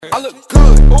I look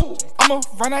good. Ooh, I'ma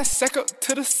run that sack up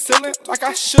to the ceiling like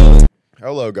I should.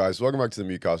 Hello, guys. Welcome back to the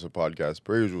Me Casa podcast.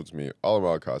 Per usual, it's me,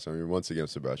 Oliver Casa. I'm here once again,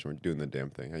 Sebastian. We're doing the damn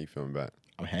thing. How you feeling, Bat?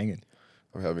 I'm hanging.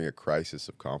 I'm having a crisis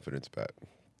of confidence, Bat.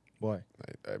 Why?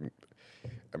 I'm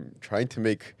trying to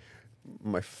make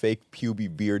my fake puby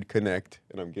beard connect,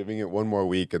 and I'm giving it one more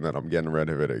week, and then I'm getting rid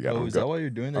of it again. Oh, is that why you're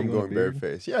doing that? I'm going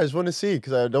barefaced. Yeah, I just want to see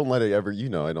because I don't let it ever.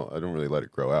 I don't really let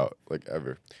it grow out like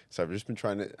ever. So I've just been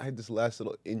trying to. I had this last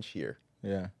little inch here.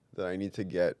 Yeah. That I need to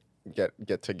get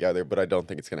together, but I don't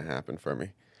think it's gonna happen for me.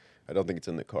 I don't think it's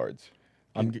in the cards.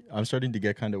 I'm starting to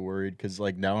get kind of worried because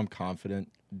like now I'm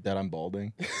confident that I'm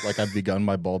balding. Like I've begun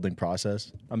my balding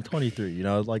process. I'm 23.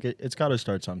 Like it's got to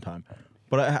start sometime.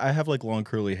 But I have like long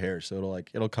curly hair, so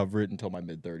it'll cover it until my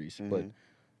mid 30s. Mm-hmm. But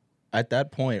at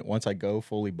that point, once I go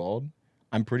fully bald,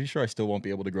 I'm pretty sure I still won't be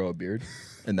able to grow a beard,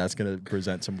 and that's gonna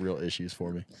present some real issues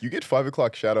for me. You get 5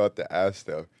 o'clock shadow at the ass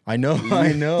though. I know.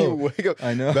 You wake up,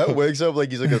 I know. That wakes up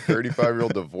like he's like a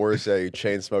 35-year-old divorcee who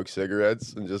chain smokes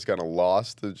cigarettes and just kind of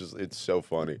lost. It's so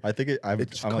funny. I think I'm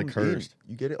like cursed.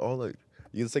 You get it all like.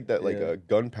 It's like that, like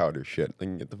gunpowder shit.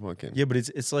 Like, get the fuck in. Yeah, but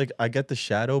it's like I get the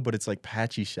shadow, but it's like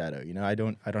patchy shadow. I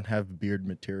don't have beard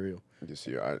material. You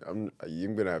see, I'm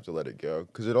gonna have to let it go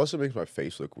because it also makes my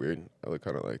face look weird. I look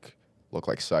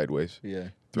like sideways. Yeah.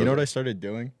 You know what I started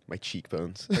doing? My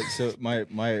cheekbones. Like, so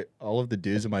my all of the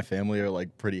dudes in my family are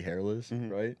like pretty hairless,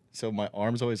 right? So my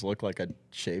arms always look like I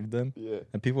shaved them. Yeah.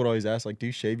 And people would always ask like, "Do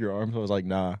you shave your arms?" I was like,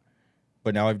 "Nah."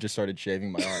 But now I've just started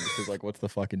shaving my arms because, like, what's the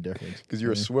fucking difference? Because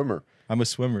you're a swimmer. I'm a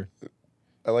swimmer.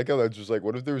 I like how that's just like,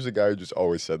 what if there was a guy who just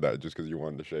always said that just because you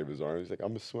wanted to shave his arms? He's like,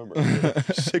 I'm a swimmer.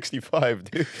 65,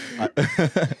 dude.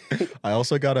 I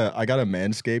also got a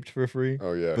Manscaped for free.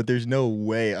 Oh, yeah. But there's no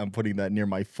way I'm putting that near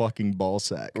my fucking ball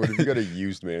sack. What if you got a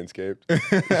used Manscaped?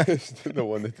 The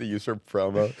one that they use for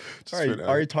promo.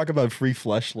 All right, talk about free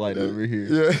fleshlight over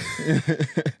here.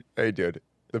 Yeah. Hey, dude.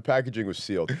 The packaging was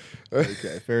sealed.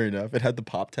 Okay, fair enough. It had the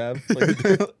pop tab.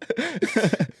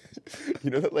 You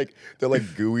know that like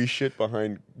gooey shit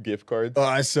behind gift cards? Oh,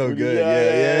 that's so good.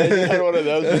 Yeah. You had one of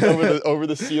those just over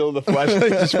the seal of the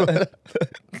flashlight.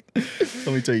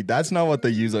 Let me tell you, that's not what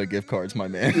they use on gift cards, my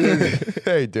man.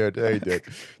 Hey, dude. To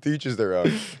each is their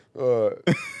own.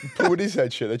 What is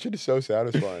that shit? That shit is so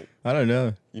satisfying. I don't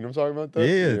know. You know what I'm talking about? Though?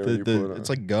 Yeah. It's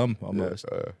like gum almost.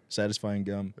 Satisfying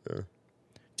gum. Yeah.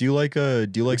 Do you like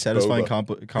satisfying It's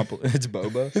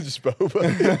boba. It's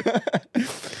boba.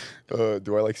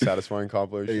 Do I like satisfying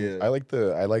compilations? Yeah. I like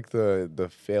the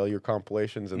failure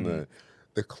compilations and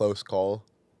the close call.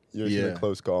 You ever seen the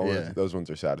close call ones? Those ones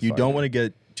are satisfying. You don't want to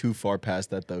get too far past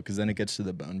that though, because then it gets to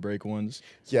the bone break ones.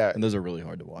 Yeah, and those are really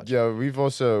hard to watch. Yeah, we have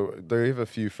a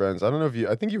few friends. I don't know if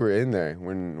I think you were in there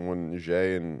when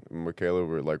Jay and Michaela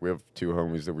were like, we have two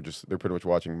homies that they're pretty much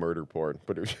watching murder porn,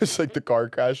 but it was just like the car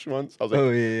crash ones. I was like,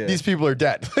 these people are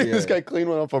dead. This guy clean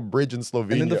went off a bridge in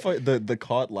Slovenia. And then the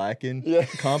caught lacking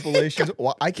compilations.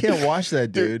 Well, I can't watch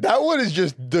that, dude. That one is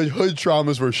just the hood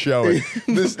traumas we're showing.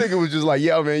 This nigga was just like,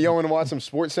 yo, man, y'all want to watch some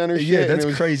Sports Center shit? Yeah,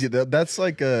 that's crazy. That's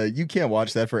like you can't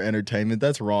watch that for entertainment.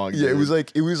 That's wrong. Yeah,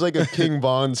 dude. it was like a King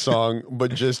Von song,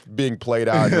 but just being played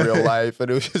out in real life, and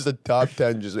it was just a top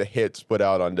 10 just hits put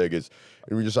out on niggas,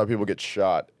 and we just saw people get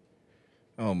shot.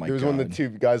 Oh my god! There was when the two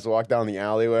guys walk down the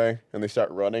alleyway and they start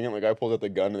running, and the guy pulls out the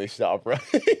gun and they stop running.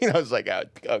 I was like, oh,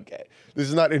 okay, this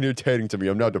is not entertaining to me.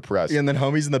 I'm now depressed. Yeah, and then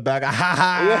homies in the back,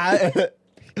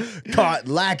 caught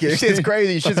lacking. Shit's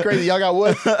crazy. Y'all got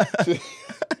wood?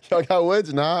 Y'all got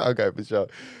woods? Nah. Okay, for sure.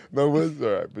 No woods. All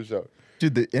right, for sure.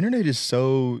 Dude, the internet is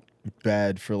so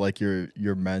bad for like your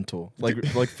mental.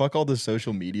 Like fuck all the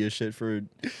social media shit for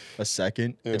a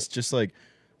second. Yeah. It's just like,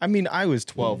 I mean, I was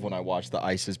 12 when I watched the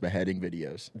ISIS beheading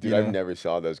videos. Dude, I never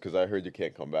saw those because I heard you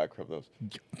can't come back from those.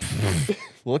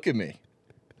 Look at me.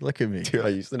 Dude, I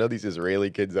used to know these Israeli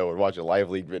kids that would watch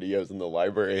Live Leak videos in the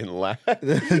library and laugh.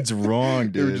 It's wrong,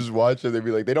 dude. They would just watch it. They'd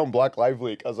be like, they don't block Live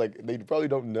Leak. I was like, they probably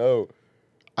don't know.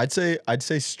 I'd say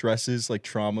stresses, like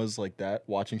traumas like that,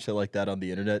 watching shit like that on the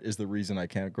internet is the reason I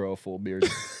can't grow a full beard.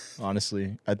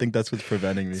 Honestly, I think that's what's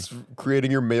preventing me. It's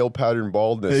creating your male pattern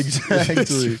baldness.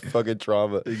 Exactly. Fucking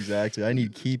trauma. Exactly. I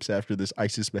need keeps after this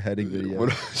ISIS beheading video.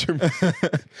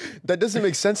 That doesn't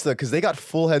make sense though, because they got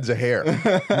full heads of hair.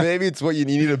 Maybe it's what you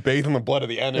need to bathe in the blood of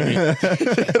the enemy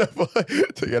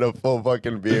to get a full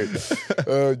fucking beard.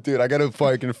 Dude, I gotta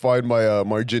fucking find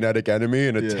my genetic enemy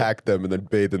and attack them and then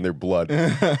bathe in their blood.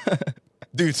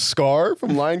 Dude, Scar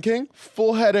from Lion King,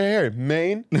 full head of hair,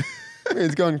 mane.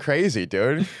 It's going crazy,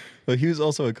 dude. But he was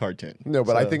also a cartoon. No,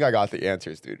 but I think I got the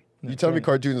answers, dude. You tell me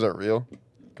cartoons are real?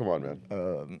 Come on,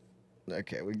 man.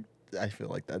 Okay, I feel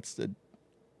like that's the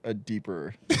a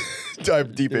deeper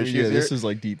Dive deep issues Yeah, here. this is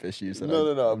like deep issues. That No.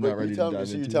 I'm not But ready you're to telling, dive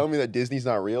so you're into. telling me that Disney's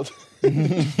not real?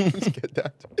 Let's get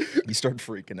that. You start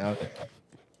freaking out.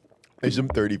 There's some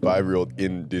 35-year-old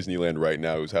in Disneyland right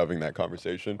now who's having that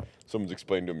conversation. Someone's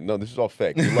explaining to him, no, this is all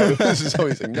fake. This is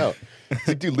always like, no. It's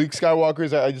like, dude, Luke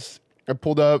Skywalker's, I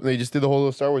pulled up and they just did the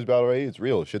whole Star Wars battle. Hey, it's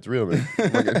real. Shit's real, man.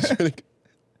 I'm like, it's really-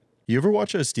 You ever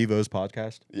watch a Steve-O's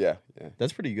podcast? yeah.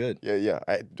 That's pretty good. Yeah.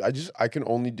 I can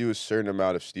only do a certain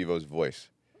amount of Steve-O's voice.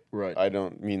 Right. I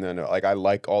don't mean that. No. Like, I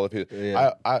like all of his.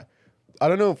 Yeah. I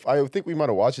don't know if I think we might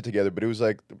have watched it together, but it was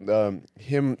like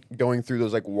him going through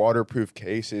those like waterproof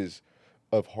cases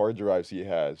of hard drives he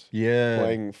has. Yeah.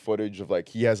 Playing footage of like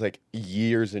he has like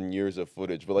years and years of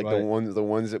footage, but like Right. the ones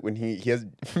that when he has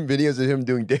videos of him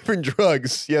doing different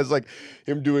drugs. He has like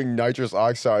him doing nitrous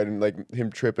oxide and like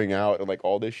him tripping out and like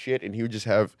all this shit, and he would just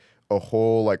have a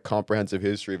whole like comprehensive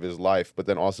history of his life, but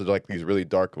then also like these really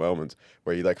dark moments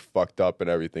where he like fucked up and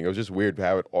everything. It was just weird to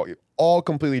have it all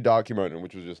completely documented,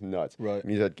 which was just nuts. Right.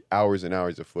 And he's had hours and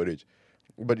hours of footage.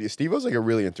 But Steve-O's like a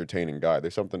really entertaining guy.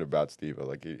 There's something about Steve-O.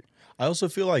 Like I also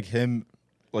feel like him,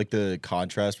 like the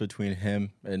contrast between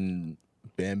him and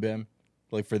Bam Bam,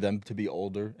 like for them to be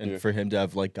older and Yeah. for him to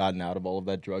have like gotten out of all of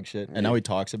that drug shit, and now he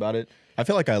talks about it. I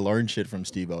feel like I learned shit from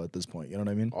Steve-O at this point. You know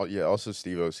what I mean? Also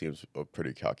Steve-O seems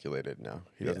pretty calculated now.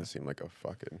 He Yeah. doesn't seem like a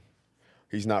fucking.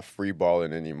 He's not free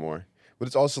balling anymore. But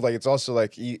it's also like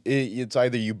it's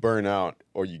either you burn out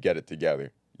or you get it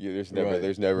together. There's never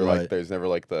Right.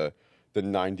 the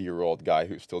 90-year-old guy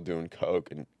who's still doing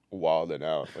coke and wilding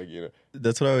out. Like, you know.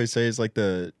 That's what I always say is like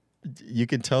you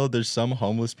can tell there's some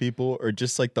homeless people or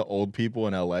just like the old people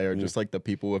in LA or just like the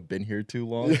people who have been here too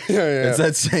long. Yeah. It's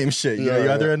that same shit. You know, you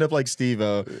Yeah, either yeah. end up like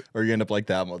Steve-O or you end up like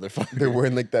that motherfucker. They're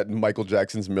wearing like that Michael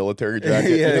Jackson's military jacket.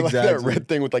 Yeah, You know, like that exactly. red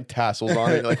thing with like tassels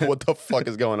on it. You're like, what the fuck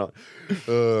is going on?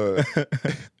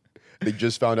 They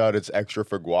just found out it's extra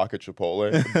for guac at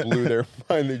Chipotle. It blew their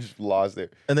mind. They just lost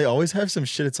it. And they always have some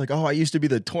shit. It's like, oh, I used to be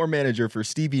the tour manager for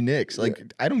Stevie Nicks. Like,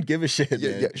 I don't give a shit,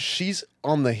 man. Yeah, she's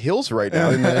on the hills right now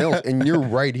in the hills, and you're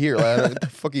right here. Like, what the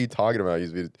fuck are you talking about?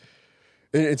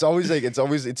 And it's always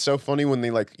it's so funny when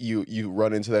they like you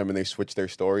run into them and they switch their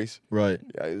stories. Right.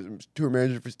 Yeah, I was tour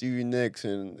manager for Stevie Nicks,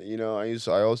 and you know I was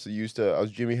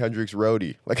Jimi Hendrix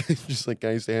roadie. Like just like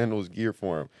I used to handle his gear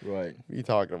for him. Right. What are you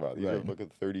talking about? These are Right.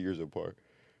 fucking 30 years apart.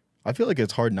 I feel like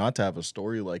it's hard not to have a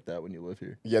story like that when you live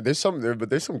here. Yeah, there's some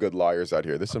good liars out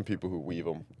here. There's some people who weave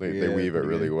them. They Yeah, weave it pretty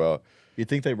really good. well. You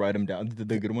think they write them down? Did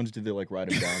the good ones, did they like write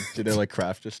them down? Did they like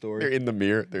craft a They're story? in the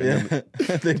mirror. They're in the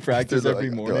Yeah. They practice They're every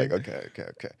like, morning. They're like,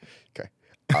 okay.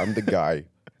 I'm the guy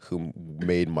who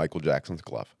made Michael Jackson's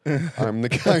glove. I'm the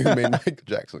guy who made Michael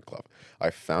Jackson's glove.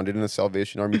 I found it in a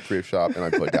Salvation Army thrift shop, and I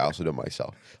put doused it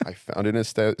myself. I found it in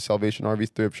a Salvation Army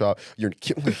thrift shop. You're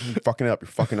fucking up. You're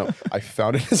fucking up. I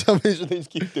found it in Salvation. They just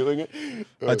keep doing it.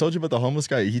 I told you about the homeless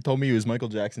guy. He told me he was Michael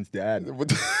Jackson's dad. What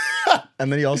the-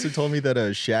 And then he also told me that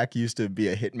Shaq used to be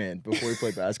a hitman before he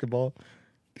played basketball.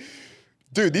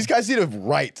 Dude, these guys need to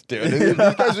write, dude. These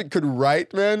guys could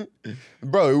write, man.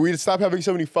 Bro, we stop having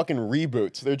so many fucking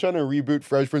reboots. They're trying to reboot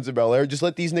Fresh Prince of Bel-Air. Just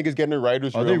let these niggas get in a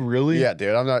writer's room. Are they really? Yeah,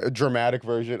 dude. I'm not a dramatic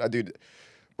version. Dude,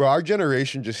 bro, our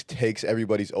generation just takes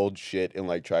everybody's old shit and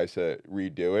like tries to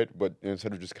redo it, but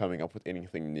instead of just coming up with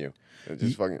anything new, it's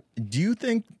just fucking. Do you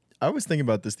think, I was thinking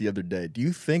about this the other day. Do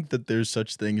you think that there's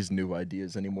such thing as new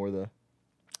ideas anymore, though?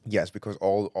 Yes, because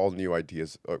all new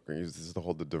ideas. This is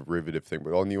the derivative thing,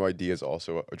 but all new ideas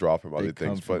also draw from other come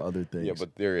things. from But other yeah, things.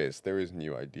 but there is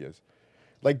new ideas.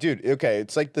 Like, dude, okay,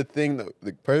 it's like the thing.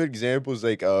 The perfect example is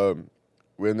like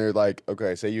when they're like,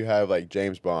 okay, say you have like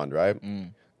James Bond, right?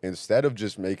 Instead of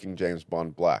just making James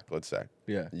Bond black, let's say,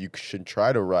 Yeah. you should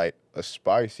try to write a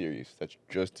spy series that's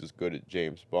just as good as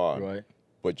James Bond, Right.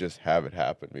 but just have it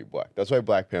happen to be black. That's why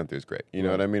Black Panther is great. You know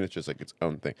Right. what I mean? It's just like its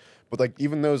own thing. But like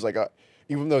even though it's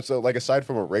like aside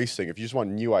from a race thing, if you just want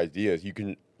new ideas, you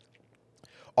can.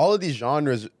 All of these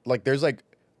genres, like there's like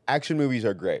action movies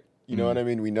are great. You know what I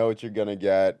mean? We know what you're gonna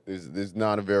get. There's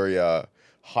not a very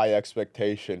high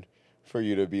expectation for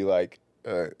you to be like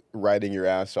riding your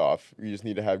ass off. You just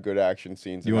need to have good action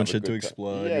scenes. You and want have a shit to good ti-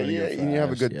 explode, Yeah, you wanna yeah, go and you have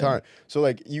a fast, good yeah. time. So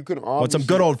like you can Want some obviously-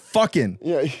 good old fucking.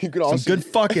 Yeah, you could also good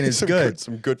fucking is some good.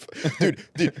 Some good,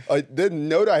 dude. The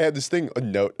note I had this thing. A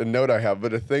note I have,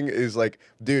 but the thing is like,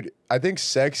 dude, I think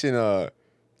sex in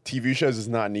TV shows is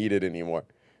not needed anymore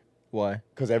Why?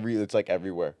 because it's like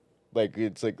everywhere. Like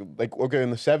it's like okay,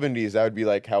 in the 70s that would be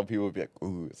like how people would be like,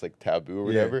 ooh, it's like taboo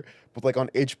or Yeah. whatever. But like on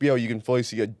HBO, you can fully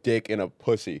see a dick and a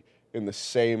pussy in the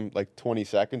same like 20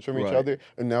 seconds from each Right. other,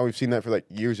 and now we've seen that for like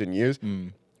years and years.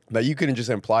 that you couldn't just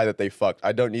imply that they fucked.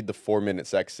 I don't need the 4-minute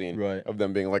sex scene Right. of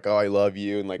them being like, "Oh, I love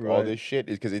you," and like all Right. this shit,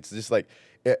 is because it's just like,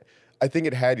 I think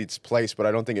it had its place, but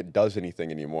I don't think it does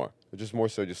anything anymore. It's just more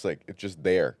so just like it's just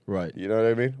there. Right. You know what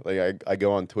I mean? Like I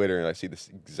go on Twitter and I see this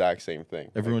exact same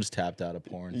thing. Everyone's tapped out of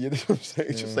porn. Like, you know what I'm saying?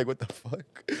 It's just like, what the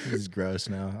fuck? This is gross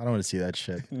now. I don't want to see that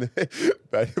shit.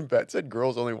 Bet said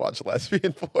girls only watch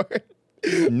lesbian porn.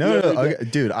 No, okay,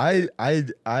 dude.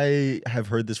 I have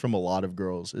heard this from a lot of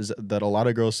girls. Is that a lot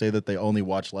of girls say that they only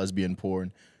watch lesbian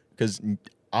porn because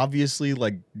obviously,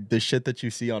 like the shit that you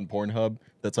see on Pornhub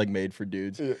that's like made for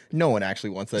dudes, no one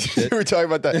actually wants that shit. We were talking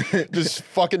about that. Just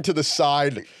fucking to the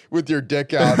side with your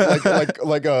dick out,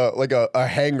 like a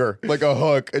hanger, like a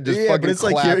hook, and just Yeah, fucking but it's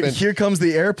like clapping, here comes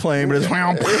the airplane, but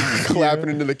it's clapping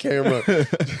into the camera.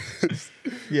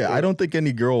 yeah. I don't think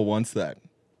any girl wants that.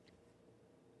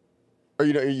 Or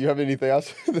you have anything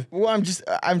else? Well, I'm just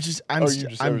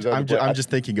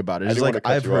thinking about it. It's didn't like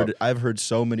wanna cut you off. I've heard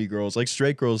so many girls, like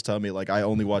straight girls, tell me like I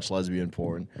only watch lesbian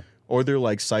porn, or they're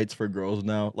like sites for girls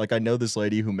now. Like I know this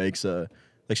lady who makes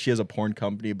she has a porn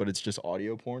company, but it's just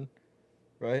audio porn,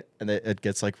 right? And it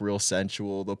gets like real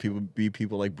sensual. There'll be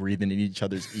people like breathing in each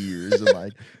other's ears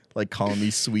and like calling me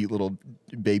sweet little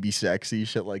baby sexy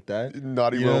shit like that.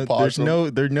 Naughty You little know,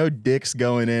 possum. there's no dicks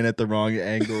going in at the wrong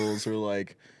angles or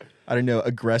like. I don't know,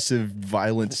 aggressive,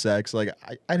 violent sex. Like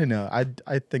I don't know.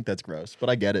 I think that's gross, but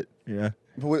I get it. Yeah.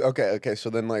 Okay.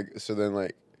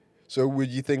 So would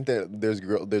you think that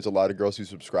there's a lot of girls who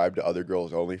subscribe to other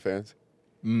girls' OnlyFans?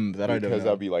 That I don't know. Because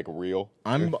that'd be like real.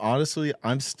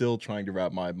 I'm still trying to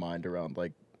wrap my mind around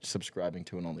like subscribing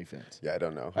to an OnlyFans. Yeah, I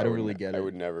don't know. I don't really get I it.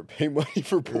 would never pay money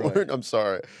for porn. Right. I'm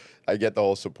sorry. I get the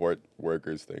whole support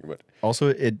workers thing, but Also,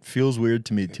 it feels weird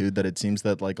to me too that it seems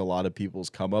that like a lot of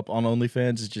people's come up on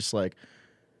OnlyFans is just like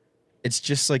it's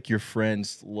just like your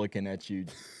friends looking at you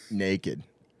naked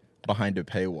behind a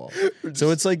paywall.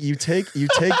 So it's like you take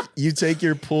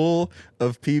your pool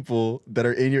of people that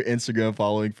are in your Instagram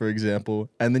following, for example,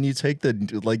 and then you take the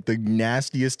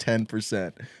nastiest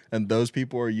 10%, and those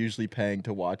people are usually paying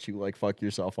to watch you like fuck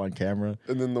yourself on camera.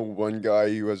 and then the one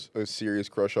guy who has a serious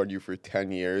crush on you for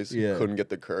 10 years Yeah. couldn't get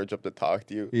the courage up to talk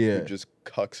to you. Yeah. Who just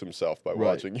cucks himself by Right,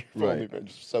 watching you. right. OnlyFans.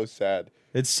 It's so sad.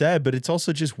 It's sad, but it's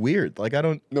also just weird. Like I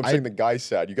don't. No, I'm saying the guy's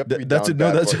sad. You got to be that's down no,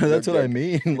 bad that's for it. that's what I Good-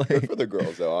 mean. Good Like for the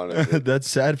girls, though, honestly. that's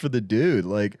sad for the dude.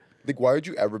 Like Like, why would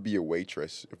you ever be a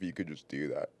waitress if you could just do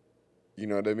that? You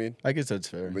know what I mean? I guess that's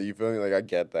fair. But you feel me? Like, I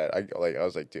get that. I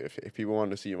was like, dude, if people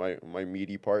want to see my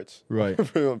meaty parts, Right.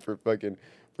 for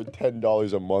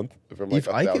 $10 a month, from like If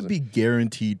I could 1,000. be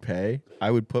guaranteed pay,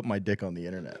 I would put my dick on the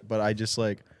internet. But I just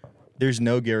like, there's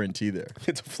no guarantee there.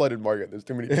 It's a flooded market. There's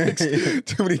too many dicks,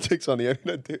 too many dicks on the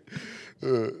internet, dude.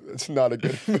 It's not a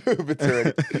good move.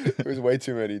 There's way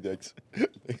too many dicks.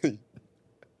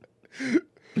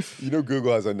 You know,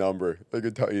 Google has a number. They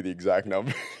could tell you the exact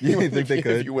number. You think they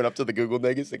could? If you went up to the Google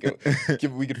niggas,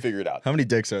 we could figure it out. How many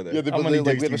dicks are there? Yeah, How but many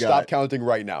like, dicks we do have to you stop got? counting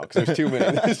right now because there's too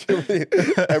many. There's too many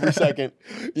every second.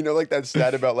 You know, like that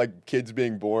stat about like kids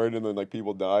being born and then like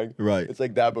people dying. Right. It's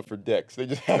like that, but for dicks. They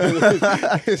just have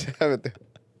it.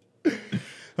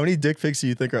 How many dick pics do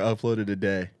you think are uploaded a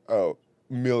day? Oh,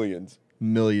 millions.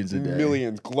 Millions a day.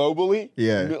 Millions globally.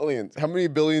 Yeah. Millions. How many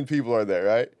billion people are there,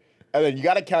 right? And then you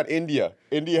got to count India.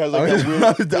 India has like a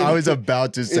weird. I was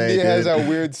about to say, India has dude. that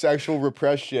weird sexual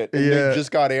repressed shit. And Yeah. they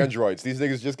just got androids. These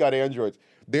niggas just got androids.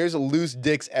 There's loose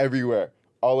dicks everywhere,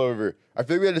 all over. I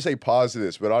think we had to say pause to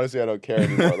this, but honestly, I don't care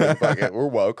anymore. Like, fuck it. We're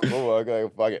woke.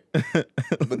 Like, fuck it.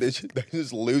 But there's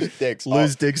just loose dicks.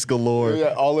 Loose dicks galore.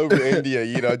 Yeah, all over India.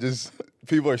 You know, just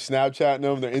people are Snapchatting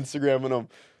them, they're Instagramming them,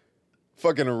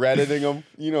 fucking Redditing them.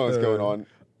 You know what's going on.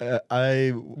 They're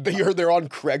on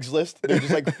Craigslist. They're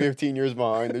just like 15 years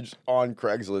behind. They're just on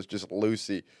Craigslist, just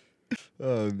Lucy.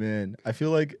 Oh man, I feel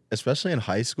like especially in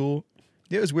high school,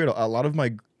 yeah, it was weird. A lot of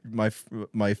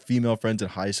my female friends in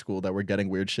high school that were getting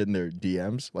weird shit in their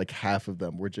DMs, like half of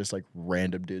them were just like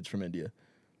random dudes from India.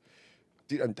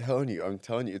 Dude, I'm telling you,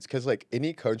 it's because like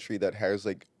any country that has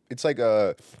like, it's like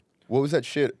what was that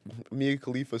shit? Mia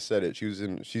Khalifa said it. She's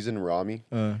in Rami,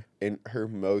 and her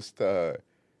most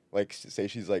like say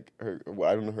she's like I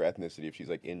don't know her ethnicity, if she's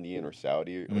like Indian or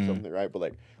Saudi or something, right? But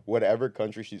like whatever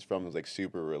country she's from is like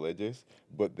super religious,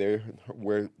 but they're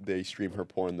where they stream her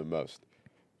porn the most.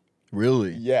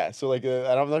 Really? Yeah, so like, and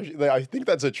I'm not, like, I think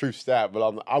that's a true stat,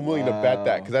 but I'm willing to bet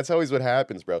that because that's always what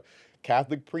happens, bro.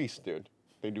 Catholic priests, dude,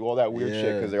 they do all that weird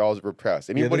shit because they're always repressed.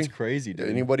 Anybody, that's crazy, dude.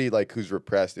 Anybody like who's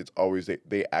repressed, it's always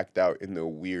they act out in the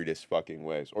weirdest fucking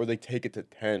ways, or they take it to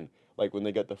 10. Like when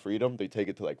they get the freedom, they take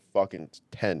it to like fucking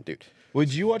 10, dude.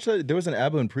 Would you watch that? There was an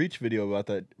Abba and Preach video about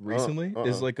that recently. Uh-uh.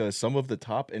 Is like some of the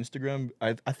top Instagram.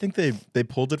 I think they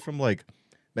pulled it from like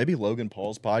maybe Logan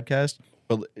Paul's podcast,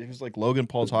 but it was like Logan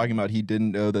Paul talking about he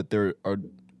didn't know that there are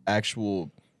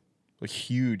actual like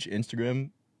huge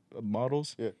Instagram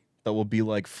models that will be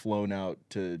like flown out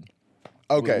to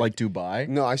like Dubai.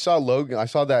 No, I saw Logan. I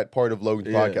saw that part of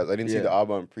Logan's Yeah, podcast. I didn't see yeah. the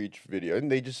Abba and Preach video, and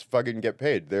they just fucking get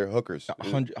paid. They're hookers.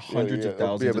 Hundreds of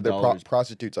thousands Yeah, but of they're dollars.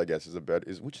 prostitutes, I guess,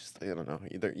 which is I don't know.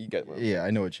 Either you get. Yeah,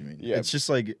 I know what you mean. Yeah. It's just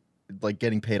like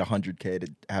getting paid $100K to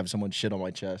have someone shit on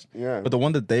my chest. Yeah. But the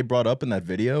one that they brought up in that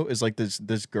video is like this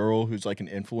girl who's like an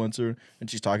influencer, and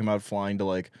she's talking about flying to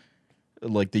like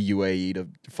the UAE to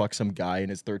fuck some guy and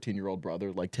his 13-year-old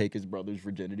brother, like take his brother's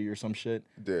virginity or some shit,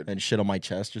 Dude. and shit on my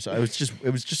chest. It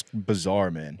was just bizarre,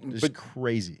 man. It's But-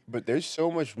 crazy. But there's so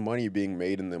much money being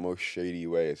made in the most shady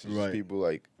ways. It's just Right. people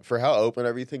like, for how open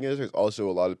everything is, there's also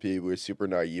a lot of people who are super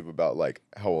naive about like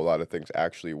how a lot of things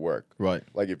actually work. Right.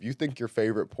 Like if you think your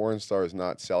favorite porn star is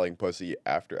not selling pussy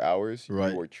after hours,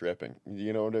 Right. you are tripping.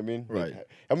 You know what I mean? Right. Like,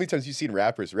 how many times you seen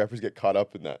rappers get caught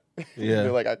up in that? Yeah.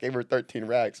 They're like, I gave her 13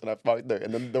 racks and I fucked her.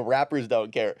 And then the rappers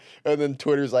don't care. And then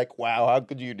Twitter's like, wow, how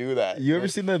could you do that? You ever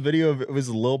seen that video of it was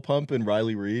Lil Pump and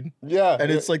Riley Reid? Yeah.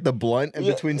 And it's like the blunt in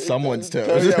Yeah, between it- someone's so,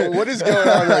 toes. yeah, what is going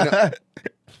on right now?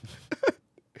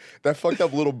 That fucked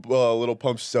up little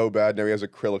Pump so bad. Now he has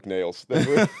acrylic nails.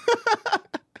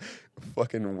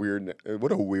 Fucking weird.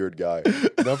 What a weird guy.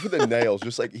 Not for the nails.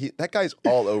 Just like that guy's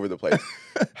all over the place.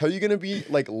 How are you gonna be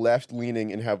like left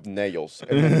leaning and have nails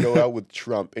and then go out with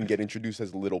Trump and get introduced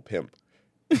as Little Pimp?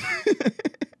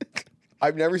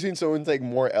 I've never seen someone take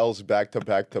more L's back to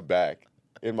back to back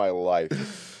in my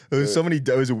life. There's so many. It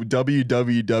was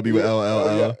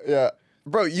WWWLLL. Yeah.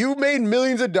 Bro, you made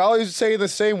millions of dollars saying the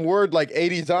same word like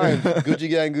 80 times. Gucci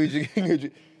gang, Gucci gang,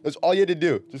 Gucci. That's all you had to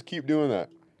do. Just keep doing that.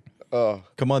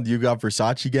 Come on, you got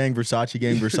Versace gang, Versace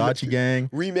gang, Versace gang,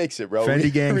 Remix it, bro.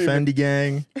 Fendi gang, Remix- Fendi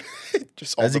gang.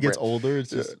 Just all As the he gets brands. older,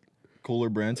 it's just cooler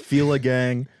brands. Fila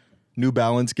gang, New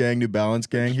Balance gang, New Balance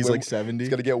gang. He's Way- like 70. It's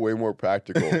gonna get way more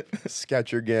practical.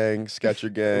 Sketcher gang,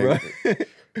 Right.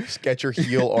 Sketcher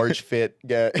heel arch fit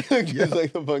gang. Just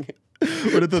like the fucking.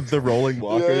 What are the rolling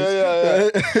walkers? Yeah.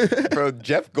 Bro,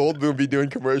 Jeff Goldblum be doing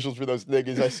commercials for those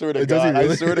niggas. I swear to Does he God. I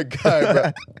really? swear to God,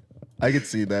 bro. I could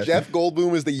see that. Jeff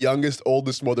Goldblum is the youngest,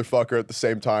 oldest motherfucker at the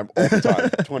same time, all the time,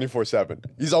 24/7.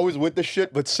 He's always with the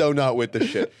shit, but so not with the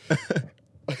shit.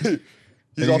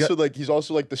 He's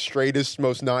also like the straightest,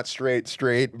 most not straight.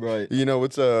 Right. You know,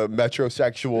 it's a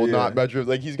metrosexual, Yeah. not metro.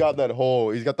 Like he's got the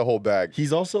whole bag.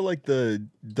 He's also like the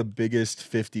biggest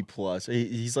 50 plus.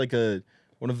 He's like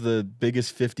one of the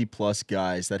biggest 50 plus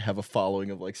guys that have a following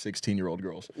of like 16-year-old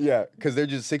girls. Yeah, because they're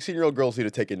just 16-year-old girls need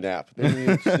to take a nap. They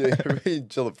need to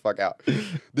chill the fuck out.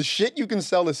 The shit you can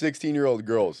sell to 16-year-old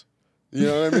girls. You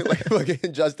know what I mean?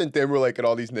 Like Justin Timberlake and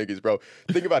all these niggas, bro.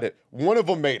 Think about it. One of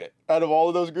them made it. Out of all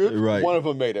of those groups, Right. one of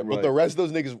them made it. But Right. the rest of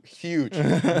those niggas, huge,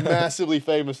 massively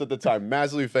famous at the time,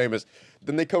 massively famous.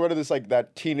 Then they come out of this like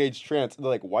that teenage trance. And they're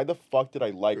like, why the fuck did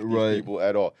I like these Right. people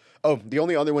at all? Oh, the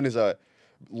only other one is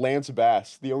Lance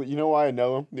Bass. You know why I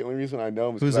know him? The only reason I know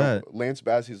him is Who's 'cause that? Lance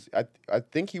Bass. I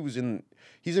think he's in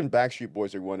Backstreet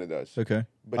Boys or one of those. Okay.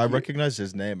 But I he- recognize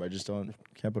his name. I just can't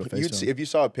put a face on it. If you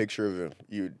saw a picture of him,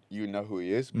 you'd know who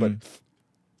he is. But Mm.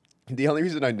 the only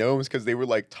reason I know him is because they were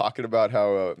like talking about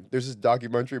how there's this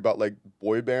documentary about like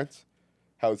boy bands,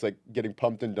 how it's like getting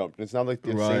pumped and dumped. And it's not like the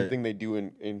same Right. thing they do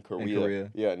in Korea.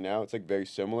 Korea. Yeah, now it's like very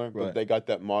similar. But Right. they got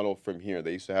that model from here.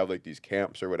 They used to have like these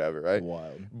camps or whatever, right?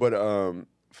 Wild. But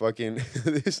fucking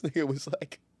this nigga was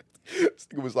like.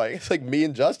 It's like me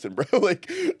and Justin, bro. Like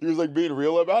he was like being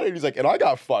real about it. He's like, and I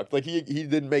got fucked. Like he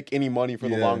didn't make any money for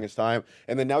the Yeah. longest time,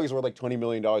 and then now he's worth like $20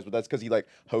 million. But that's because he like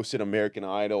hosted American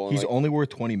Idol. And, He's like, only worth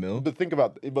 20 mil. but think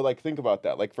about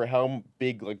that. Like for how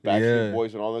big like Backstreet Yeah.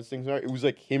 Boys and all those things are, it was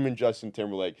like him and Justin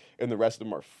Timberlake, and the rest of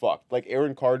them are fucked. Like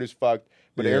Aaron Carter's fucked,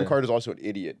 but Aaron Yeah. Carter's also an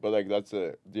idiot. But like that's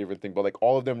a different thing. But like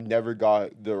all of them never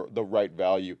got the right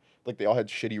value. Like they all had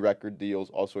shitty record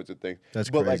deals, all sorts of things. That's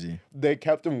but, crazy. Like, they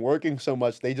kept them working so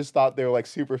much, they just thought they were like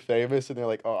super famous, and they're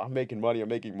like, "Oh, I'm making money.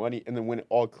 And then when it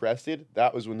all crested,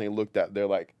 that was when they looked at their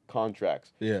like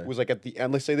contracts. Yeah. It was like at the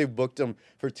end. Let's say they booked them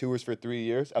for tours for 3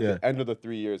 years. At Yeah. the end of the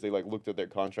 3 years, they like looked at their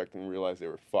contract and realized they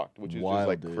were fucked, which is Wild, just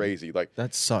like dude. crazy. Like,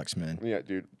 That sucks, man. yeah,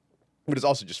 dude. But it's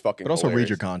also just fucking. But also read hilarious.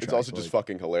 your It's contracts, also just like-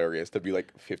 fucking hilarious to be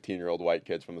like 15-year-old white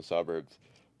kids from the suburbs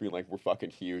being like, we're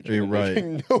fucking huge. You're and they're right.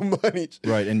 making no money.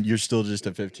 Right, and you're still just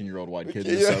a 15-year-old white kid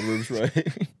in the Yeah. suburbs, right?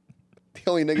 The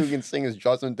only nigga who can sing is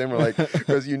Justin Timberlake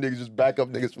because you niggas just back up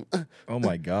niggas from. Oh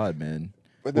my god, man.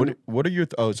 But then, What are your?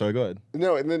 Oh, sorry. Go ahead.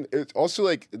 no, and then it's also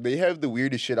like they have the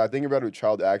weirdest shit. I think about it with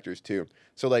child actors too.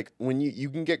 So like when you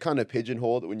can get kind of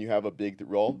pigeonholed when you have a big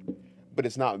role, but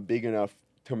it's not big enough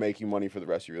to make you money for the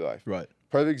rest of your life. Right.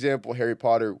 Perfect example: Harry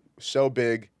Potter, so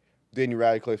big, Daniel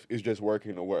Radcliffe is just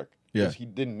working to work. Yeah. He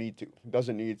didn't need to.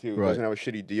 Doesn't need to. Right. Doesn't have a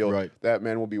shitty deal. Right. That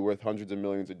man will be worth hundreds of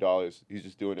millions of dollars. He's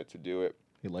just doing it to do it.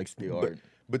 He likes the art.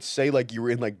 But say like you were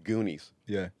in like Goonies.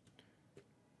 Yeah.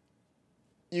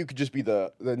 You could just be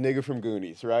the nigga from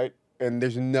Goonies, right? And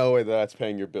there's no way that's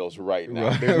paying your bills right now.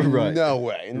 Right, There's right. no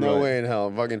way. No Right. way in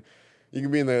hell. Fucking, you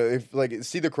can be in the, if like,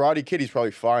 see the Karate Kid, he's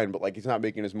probably fine, but like he's not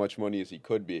making as much money as he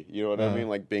could be. You know what I mean?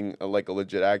 Like being like a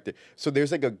legit actor. So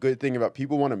there's like a good thing about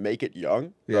people want to make it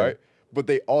young, Yeah. right? But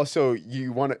they also,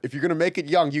 you want to, if you're going to make it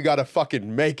young, you got to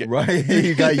fucking make it. Right.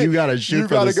 you got to shoot You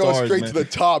for gotta the go stars, straight man. to the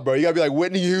top, bro. You gotta be like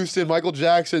Whitney Houston, Michael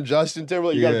Jackson, Justin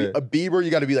Timberlake. You Yeah. gotta be a Bieber. You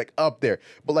gotta be like up there.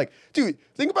 But like, dude,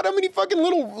 think about how many fucking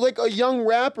little like young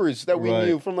rappers that we Right.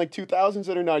 knew from like 2000s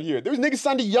that are not here. There's niggas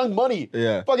signed to Young Money.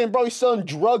 Yeah. Fucking probably selling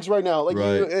drugs right now. Like,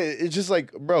 Right. it's just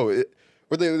like, bro.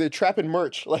 Or they're trapping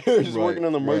merch. Like they're just Right, working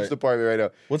on the merch right. department right now.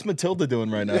 What's Matilda doing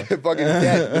right now? Fucking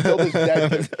dead. Matilda's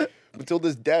dead.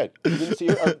 Matilda's dead. You didn't see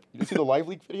her? You didn't see the Live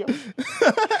Leak video?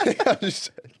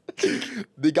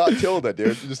 They got Tilda, dude.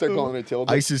 You just start calling her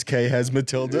Tilda. ISIS K has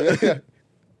Matilda.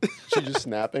 Yeah. She just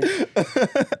snapping.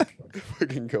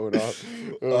 Fucking going off.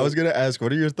 I was gonna ask,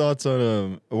 what are your thoughts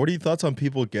on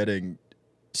people getting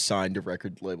signed to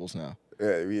record labels now?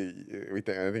 Yeah, we think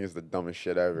I think it's the dumbest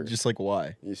shit ever. Just like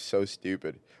why? He's so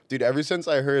stupid. Dude, ever since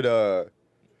I heard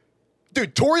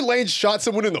dude, Tory Lanez shot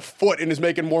someone in the foot and is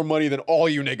making more money than all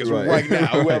you niggas right now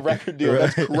who have record deals.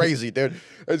 Right. That's crazy, dude.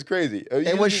 That's crazy.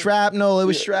 It was shrapnel. It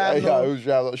was shrapnel. Yeah, it was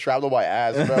shrapnel. Shrapnel by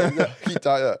ass,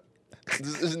 bro.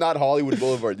 This is not Hollywood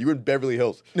Boulevard. You're in Beverly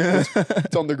Hills.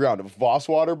 It's on the ground. Voss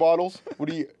water bottles? What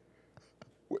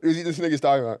is this nigga's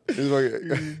talking about? He's like,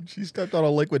 She stepped on a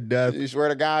liquid death. you swear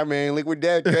to God, man, liquid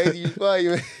death, crazy as fuck.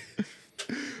 Man.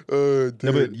 Dude.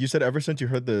 No, but you said ever since you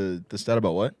heard the stat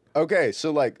about what? Okay,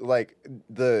 so like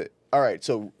all right,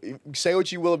 so say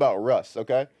what you will about Russ,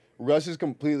 okay? Russ is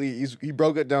completely he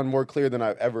broke it down more clear than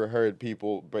I've ever heard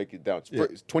people break it down. Yeah.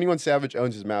 21 Savage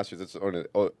owns his masters.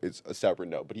 It's a separate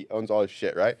note, but he owns all his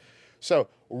shit, right? So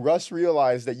Russ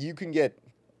realized that you can get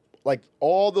like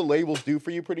all the labels do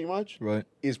for you pretty much Right.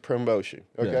 is promotion.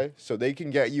 Okay. Yeah. So they can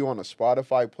get you on a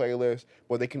Spotify playlist,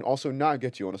 but they can also not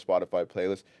get you on a Spotify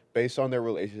playlist based on their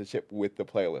relationship with the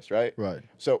playlist, right? Right.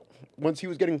 So once he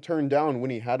was getting turned down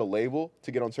when he had a label to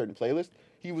get on certain playlists,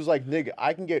 he was like, nigga,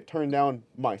 I can get turned down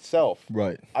myself.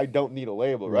 Right. I don't need a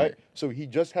label, right? Right. So he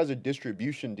just has a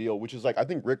distribution deal, which is like, I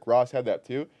think Rick Ross had that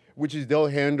too, which is they'll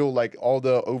handle like all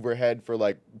the overhead for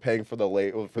like paying for the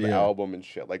label, for the Yeah. album and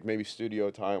shit, like maybe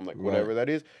studio time, like Right. whatever that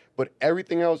is. But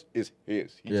everything else is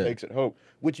his. He Yeah. takes it home,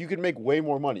 which you could make way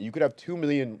more money. You could have 2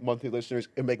 million monthly listeners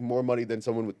and make more money than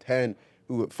someone with 10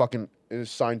 who fucking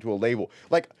is signed to a label.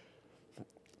 Like,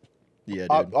 Yeah,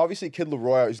 dude. obviously, Kid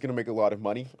Laroi is gonna make a lot of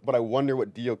money, but I wonder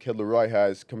what deal Kid Laroi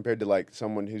has compared to like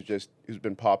someone who's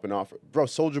been popping off. Bro,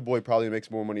 Soldier Boy probably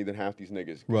makes more money than half these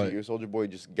niggas. Right. Soldier Boy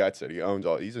just gets it. He owns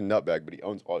all. He's a nutbag, but he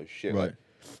owns all his shit. Right. Like,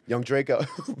 Young Draco.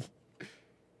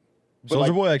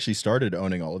 Soldier Boy actually started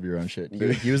owning all of your own shit.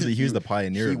 He was the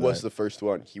pioneer. He of was that. the first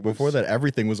one. Before that,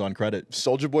 everything was on credit.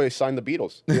 Soldier Boy signed the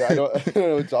Beatles. Yeah, I don't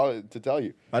know what to tell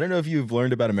you. I don't know if you've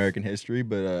learned about American history,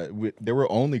 but there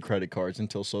were only credit cards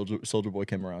until Soldier Boy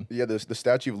came around. Yeah, the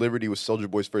Statue of Liberty was Soldier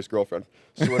Boy's first girlfriend.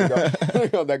 Swear to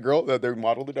God. That girl that they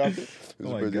modeled it after.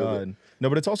 Oh my god! No,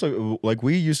 but it's also like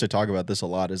we used to talk about this a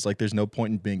lot. Is like there's no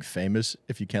point in being famous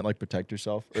if you can't like protect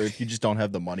yourself, or if you just don't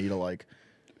have the money to like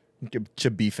to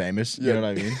be famous. You Yeah. know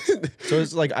what I mean? So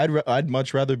it's like I'd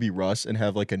much rather be Russ and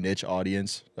have like a niche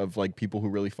audience of like people who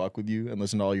really fuck with you and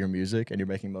listen to all your music and you're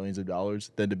making millions of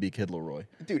dollars than to be Kid Laroi.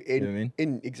 Dude, You know what I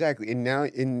mean? exactly. And now,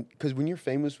 because when you're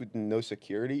famous with no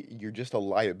security, you're just a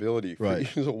liability. Right.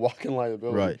 You're just a walking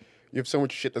liability. Right. You have so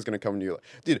much shit that's gonna come into your life.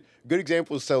 Dude, good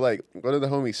example is so like one of the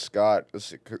homies, Scott.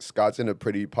 Scott's in a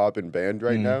pretty poppin' band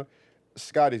right now.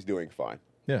 Scott is doing fine.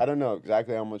 Yeah. I don't know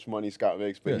exactly how much money Scott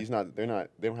makes, but Yeah. he's not. They don't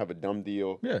have a dumb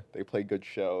deal. Yeah. They play good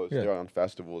shows. Yeah. They're on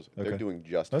festivals. They're Okay. doing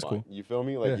just That's fine. cool. You feel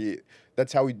me? Like Yeah.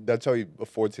 that's how he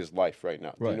affords his life right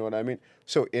now. Do Right. you know what I mean?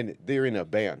 So they're in a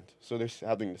band, so they're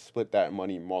having to split that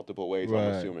money multiple ways. Right.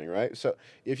 I'm assuming, right? So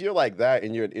if you're like that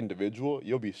and you're an individual,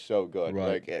 you'll be so good.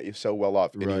 Right. Like you're so well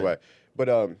off Right. anyway.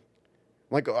 But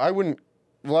like I wouldn't.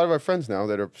 A lot of our friends now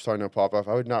that are starting to pop off,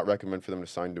 I would not recommend for them to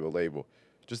sign to a label.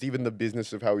 Just even the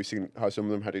business of how some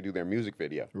of them had to do their music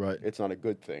video. Right. It's not a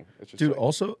good thing. It's just Dude, like,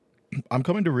 also, I'm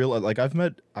coming to realize like I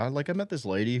met this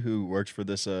lady who works for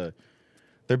this the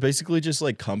They're basically just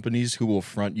like companies who will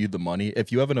front you the money.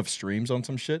 If you have enough streams on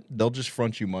some shit, they'll just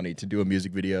front you money to do a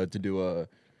music video, to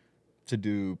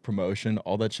do promotion,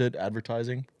 all that shit,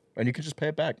 advertising, and you can just pay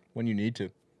it back when you need to.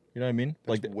 You know what I mean?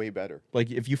 That's way better. Like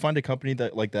if you find a company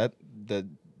that like that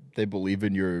they believe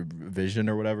in your vision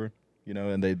or whatever, you know,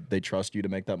 and they trust you to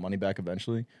make that money back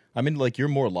eventually. I mean, like you're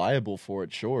more liable for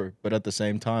it, sure, but at the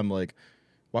same time, like,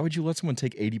 why would you let someone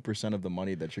take 80% of the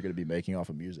money that you're going to be making off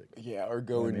of music? Yeah, or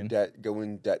go in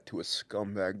debt to a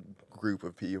scumbag group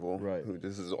of people. Right. Who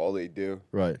this is all they do.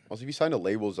 Right. Also, if you sign to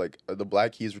labels like the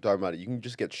Black Keys we're talking about, you can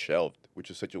just get shelved,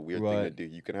 which is such a weird thing to do.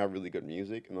 You can have really good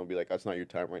music, and they'll be like, "That's not your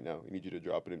time right now. We need you to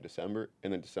drop it in December."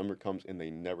 And then December comes, and they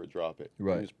never drop it.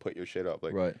 Right. You just put your shit up.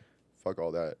 Like, Right. fuck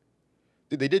all that.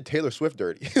 Dude, they did Taylor Swift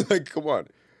dirty. Like, come on.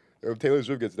 If Taylor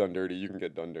Swift gets done dirty, you can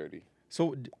get done dirty.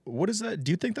 So what is that?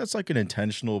 Do you think that's like an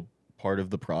intentional part of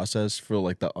the process for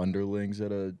like the underlings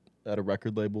at a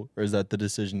record label, or is that the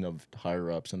decision of higher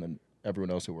ups and then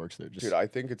everyone else who works there? Just Dude, I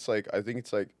think it's like, all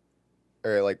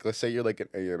right, like let's say you're like an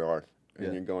A&R and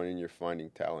Yeah. you're going and you're finding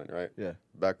talent, right? yeah,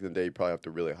 Back in the day, you probably have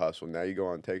to really hustle. Now you go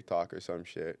on TikTok or some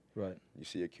shit. right, You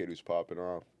see a kid who's popping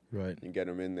off. right, You get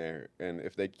them in there, and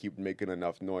if they keep making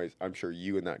enough noise, I'm sure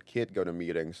you and that kid go to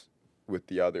meetings with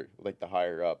the other, like the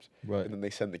higher ups, right. and then they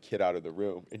send the kid out of the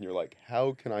room, and you're like,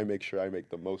 how can I make sure I make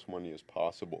the most money as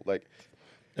possible? Like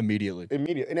Immediately.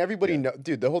 immediate, and everybody know,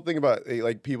 dude. The whole thing about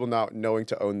like people not knowing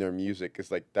to own their music is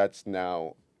like that's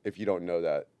now. If you don't know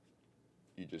that,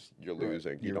 you're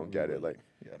losing. You don't get it. Like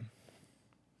yeah,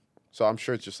 so, I'm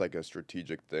sure it's just like a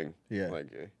strategic thing. yeah. Like.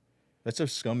 That's so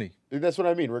scummy, Dude, that's what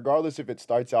I mean. Regardless if it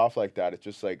starts off like that, it's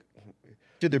just like,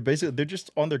 dude. They're just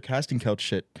on their casting couch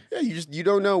shit. yeah, you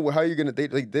don't know how you're gonna. They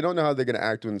don't know how they're gonna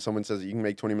act when someone says that you can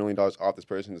make $20 million off this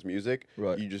person's music.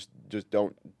 Right. You just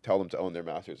don't tell them to own their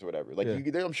masters or whatever. Like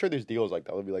Yeah. I'm sure there's deals like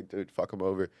that. They'll be like, dude, fuck them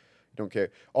over. You don't care.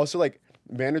 Also, like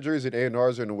managers and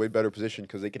A&Rs are in a way better position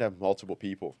because they can have multiple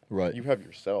people. Right. You have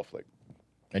yourself. Like,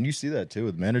 And you see that too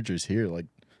with managers here. Like,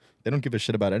 they don't give a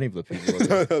shit about any of the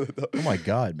people. Oh my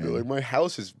god, man! like my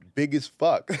house is big as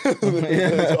fuck. That's all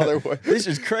they're- This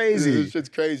is crazy. This shit's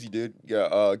crazy, dude.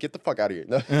 Yeah. Get the fuck out of here.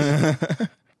 No.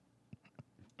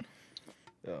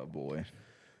 Oh boy.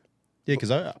 Yeah, because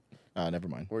never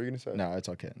mind. What are you gonna say? No, it's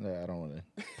okay. I don't want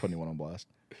to put anyone on blast.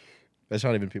 That's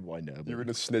not even people I know. You were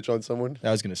gonna snitch on someone?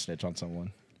 I was gonna snitch on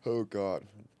someone. Oh God.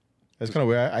 That's kind of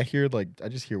weird. I hear I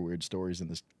just hear weird stories in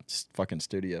this fucking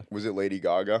studio. Was it Lady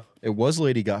Gaga? It was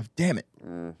Lady Gaga. Damn it!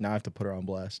 Now I have to put her on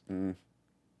blast.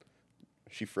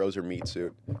 She froze her meat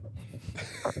suit.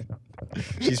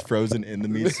 She's frozen in the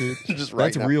meat suit. Just right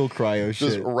That's now. real cryo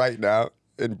Just shit. right now.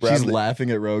 And She's Bradley,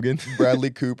 laughing at Rogan.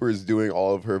 Bradley Cooper is doing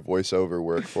all of her voiceover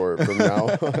work for her from now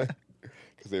on.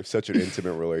 Because they have such an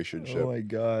intimate relationship. Oh my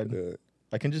god! Yeah.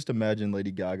 I can just imagine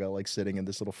Lady Gaga like sitting in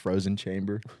this little frozen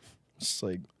chamber, just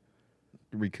like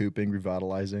recouping,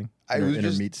 revitalizing in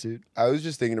her meat suit. I was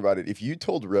just thinking about it. If you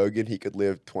told Rogan he could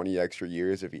live 20 extra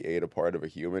years if he ate a part of a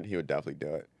human, he would definitely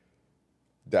do it.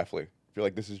 Definitely. If you're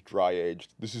like, this is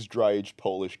dry-aged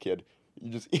Polish kid. You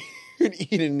just eat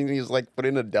it, and he's like, put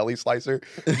in a deli slicer.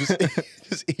 And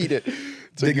just eat it.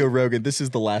 It's They like, go, Rogan, this is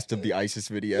the last of the ISIS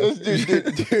videos.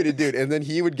 dude. And then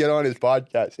he would get on his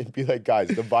podcast and be like, guys,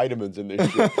 the vitamins in this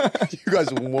shit, you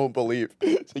guys won't believe.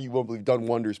 So you won't believe, done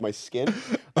wonders. My skin,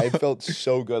 I felt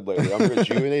so good lately. I'm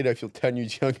rejuvenated. I feel 10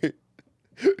 years younger.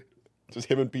 Just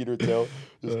him and Peter Thiel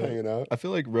just hanging out. I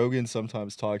feel like Rogan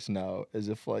sometimes talks now as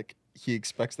if like he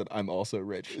expects that I'm also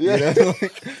rich. Yeah. You know?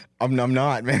 Like, I'm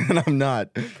not, man. I'm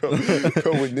not. Bro,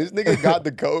 when this nigga got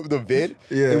the vid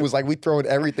Yeah. and was like, we throwing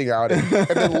everything out and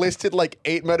then listed like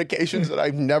 8 medications that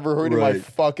I've never heard in my Right.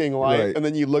 fucking life. Right. And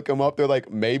then you look them up, they're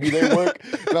like, maybe they work.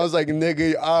 And I was like,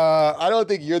 nigga, I don't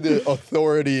think you're the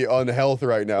authority on health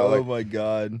right now. Oh Like, my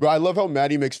god. bro, I love how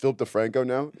Maddie makes Philip DeFranco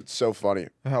now. It's so funny.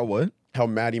 How what? How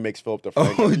Maddie makes Philip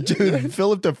DeFranco. Oh, dude,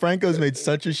 Philip DeFranco's made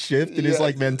such a shift in his Yeah.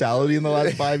 like mentality in the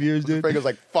last 5 years, dude. DeFranco's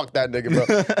like, fuck that nigga,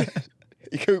 bro.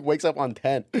 He wakes up on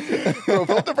 10. Bro,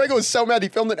 Philip DeFranco was so mad he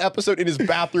filmed an episode in his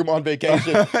bathroom on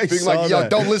vacation. I being saw like, yo, that.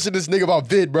 don't listen to this nigga about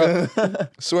vid, bro.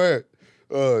 Swear.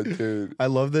 Oh, dude. I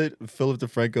love that Philip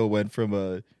DeFranco went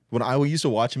from when I used to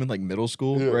watch him in like middle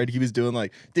school, Yeah. right? He was doing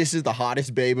like, this is the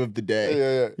hottest babe of the day.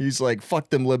 Yeah. He's like, fuck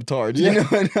them libtards. Yeah. You know?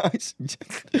 And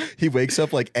now he wakes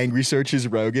up like angry searches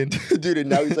Rogan. Dude, and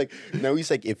now he's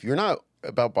like, if you're not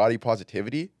about body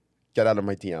positivity, get out of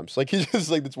my DMs. Like, he's just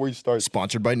like, that's where he starts.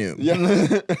 Sponsored by Noom. Yeah.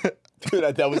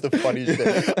 Dude, that was the funniest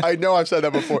shit. I know I've said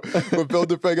that before. But Phil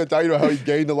DeFranco talking about how he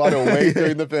gained a lot of weight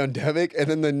during the pandemic. And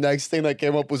then the next thing that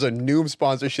came up was a Noom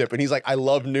sponsorship. And he's like, I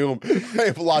love Noom.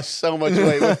 I've lost so much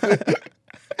weight with it.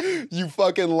 You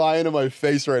fucking lying to my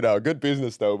face right now. Good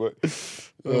business though, but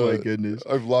Oh my goodness.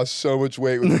 I've lost so much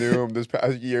weight with Noom this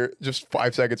past year. Just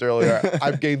 5 seconds earlier,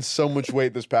 I've gained so much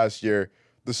weight this past year.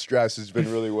 The stress has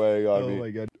been really weighing on me. Oh my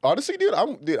god. Honestly, dude,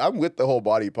 I'm with the whole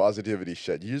body positivity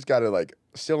shit. You just gotta like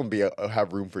still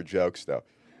have room for jokes though.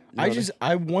 You know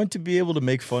I want to be able to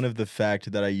make fun of the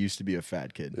fact that I used to be a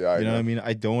fat kid. Yeah, I you know know. what I mean?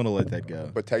 I don't want to let that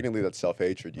go. But technically, that's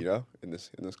self-hatred. You know, in this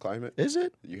climate, Is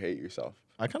it? you hate yourself.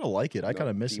 I kind of like it. I No, kind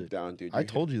of miss deep it. down, dude. I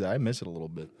told you that I miss it a little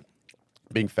bit.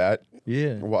 being fat.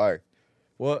 Yeah. Why?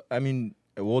 Well, I mean,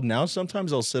 now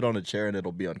sometimes I'll sit on a chair and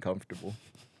it'll be uncomfortable.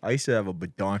 I used to have a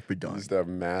badonk. You just have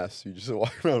mass. You just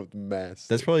walk around with mass.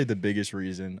 That's probably the biggest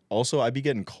reason. Also, I be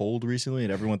getting cold recently,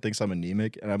 and everyone thinks I'm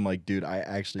anemic, and I'm like, dude, I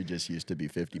actually just used to be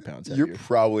 50 pounds heavier. You're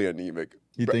probably anemic.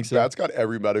 You think so? Matt's got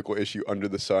every medical issue under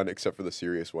the sun except for the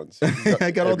serious ones.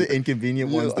 I got all the every- inconvenient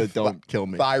ones that don't kill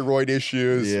me. Thyroid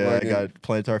issues. Yeah, I fucking got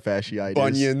plantar fasciitis.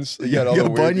 bunions. You Yeah, got all the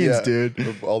weird, bunions, yeah,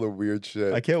 dude. all the weird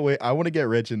shit. I can't wait. I want to get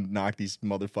rich and knock these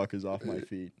motherfuckers off my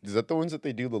feet. Is that the ones that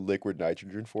they do the liquid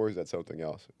nitrogen for? Or is that something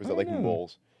else? Or is that like don't know.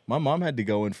 moles? My mom had to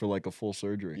go in for like a full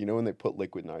surgery. You know when they put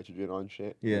liquid nitrogen on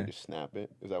shit? And Yeah. they just snap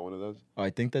it? Is that one of those? I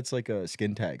think that's like a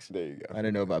skin tags. There you I go.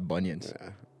 didn't know about bunions. Yeah.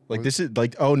 Like this is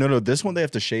like, oh no, this one they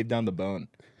have to shave down the bone.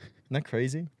 Isn't that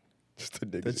crazy? Just the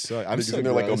niggas. That sucks. I'm niggas so in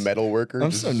there like a gross. metal worker.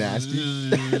 I'm so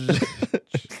nasty.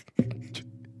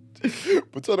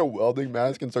 Puts on a welding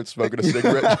mask and starts smoking a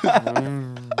cigarette.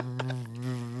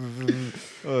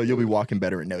 You'll be walking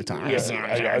better in no time.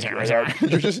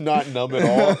 You're just not numb at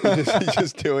all. You're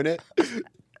just doing it.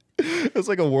 It's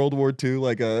like a World War II,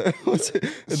 like a what's it?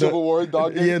 Civil War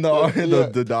doctor. Yeah,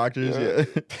 the doctors.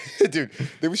 Yeah. Dude,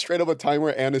 there was straight up a time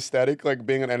where anesthetic, like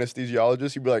being an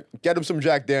anesthesiologist, you'd be like, get him some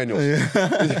Jack Daniels. You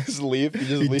just leave. You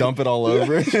just You leave. dump it all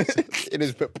over. It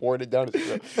is pouring it down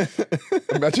his throat.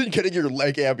 Imagine getting your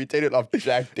leg amputated off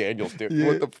Jack Daniels, dude. Yeah.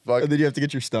 What the fuck? And then you have to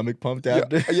get your stomach pumped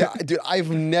after. Yeah, dude, I've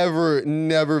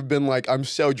never been like, I'm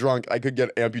so drunk I could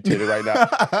get amputated right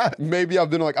now. Maybe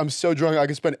I've been like, I'm so drunk I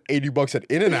could spend $80 at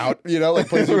In-N-Out, you know, like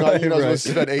places you're not, supposed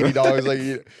to spend $80.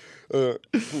 Like,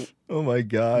 Oh my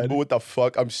god. but what the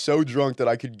fuck? I'm so drunk that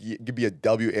I could be a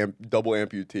double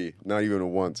amputee, not even a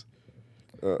once.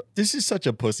 This is such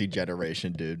a pussy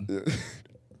generation, dude.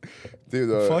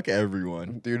 Dude, Fuck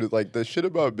everyone. dude, like the shit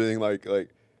about being like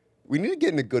we need to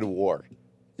get in a good war.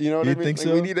 You know what You I mean? think Like,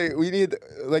 so? we need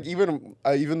like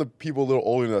even the people a little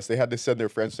older than us, they had to send their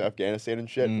friends to Afghanistan and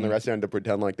shit, and the rest had to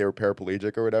pretend like they were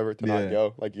paraplegic or whatever to Yeah. not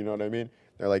go. Like, you know what I mean?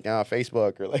 They're like,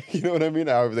 Facebook or like, you know what I mean?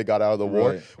 However they got out of the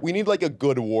war. Right. We need like a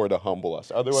good war to humble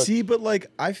us. Otherwise, See, but like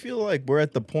I feel like we're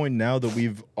at the point now that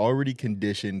we've already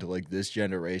conditioned like this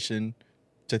generation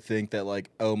to think that like,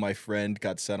 oh, my friend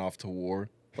got sent off to war.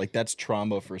 Like that's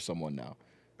trauma for someone now.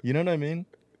 You know what I mean?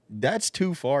 That's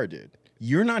too far, dude.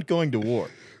 You're not going to war.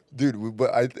 dude,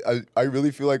 but I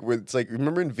really feel like it's like,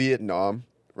 remember in Vietnam,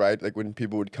 right? Like when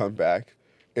people would come back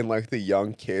and like the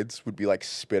young kids would be like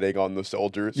spitting on the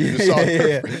soldiers who just saw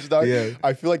their friends die. Yeah.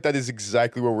 I feel like that is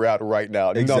exactly where we're at right now.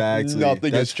 Exactly.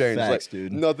 Nothing has That's changed. facts, Like,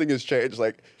 dude. Nothing has changed.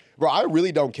 Like, bro, I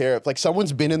really don't care if like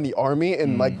someone's been in the army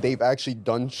and like they've actually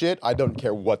done shit. I don't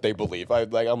care what they believe.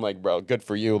 I'm like, bro, good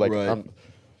for you. Like, Right.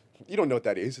 you don't know what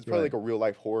that is. It's probably Right. like a real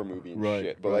life horror movie and Right,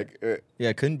 shit. But right. like, Yeah,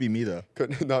 it couldn't be me though.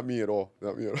 not me at all.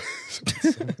 Not me at all.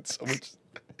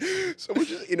 Someone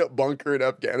just in a bunker in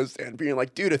Afghanistan being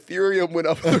like, dude, Ethereum went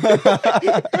up.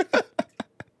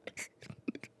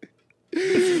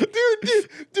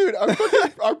 dude,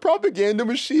 our propaganda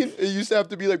machine, it used to have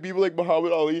to be like people like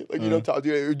Muhammad Ali, like, you know, dude,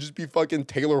 it would just be fucking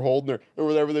Taylor Holdner or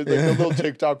whatever. Like, the little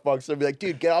TikTok fucks. They'd be like,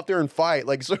 dude, get out there and fight.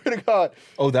 Like, swear to God.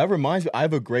 Oh, that reminds me. I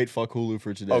have a great fuck Hulu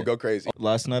for today. Oh, go crazy.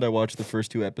 Last night I watched the first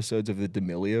 2 episodes of the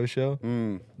D'Amelio show.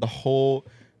 The whole,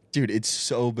 dude, it's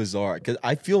so bizarre because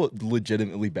I feel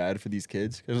legitimately bad for these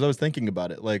kids because I was thinking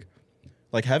about it, like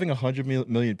having 100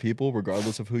 million people,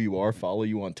 regardless of who you are, follow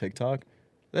you on TikTok.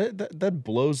 That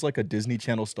blows like a Disney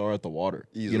Channel star at the water.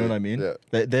 You know what I mean?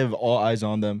 Yeah. They have all eyes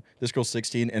on them. This girl's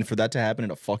 16, and for that to happen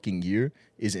in a fucking year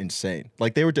is insane.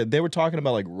 Like they were talking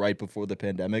about like right before the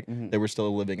pandemic, they were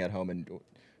still living at home in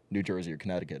New Jersey or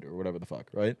Connecticut or whatever the fuck,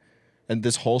 right? And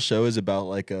this whole show is about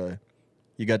like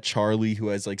you got Charlie who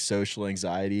has like social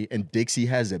anxiety, and Dixie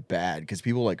has it bad because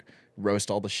people like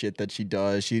roast all the shit that she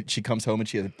does. She comes home and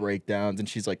she has breakdowns and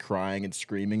she's like crying and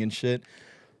screaming and shit.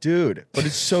 Dude, but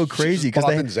it's so crazy because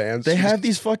popping Xans. they have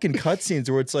these fucking cutscenes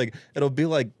where it's like it'll be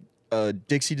like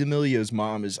Dixie D'Amelio's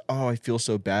mom is, oh, I feel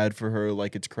so bad for her.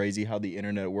 Like it's crazy how the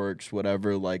internet works,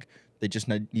 whatever. Like they just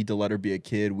need to let her be a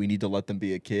kid. We need to let them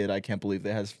be a kid. I can't believe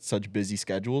they have such busy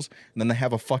schedules. And then they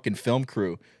have a fucking film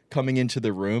crew coming into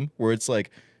the room where it's like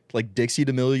like Dixie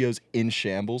D'Amelio's in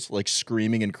shambles, like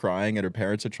screaming and crying, and her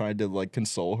parents are trying to like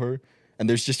console her. And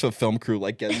there's just a film crew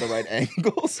like getting the right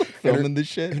angles, filming this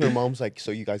shit. And her mom's like, "So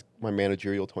you guys, my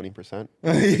managerial 20%."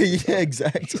 Yeah,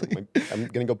 exactly. I'm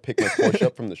gonna go pick my Porsche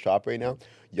up from the shop right now.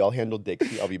 Y'all handle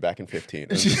Dixie. I'll be back in 15.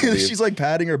 And She's like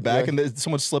patting her back, and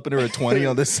someone's slipping her a 20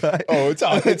 on this side. oh, it's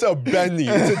a Benny.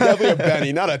 It's definitely a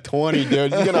Benny, not a 20,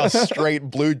 dude. You're gonna straight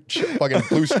fucking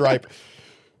blue stripe.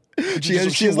 She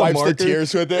has She the wipes the marker.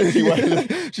 tears with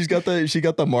it. She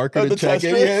got the marker to the check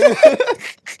tester.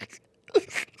 it.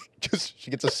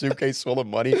 she gets a suitcase full of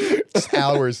money. It's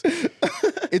hours.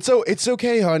 It's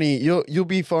okay, honey. You'll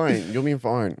be fine. You'll be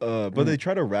fine. But they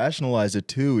try to rationalize it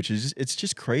too, which is it's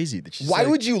just crazy. That she's Why like,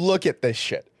 would you look at this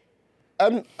shit?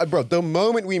 Bro, the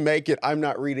moment we make it, I'm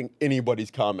not reading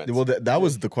anybody's comments. Well, that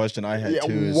was the question I had yeah,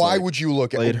 too. is why like, would you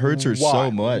look at like, it hurts her why?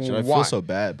 so much, and I Why? feel so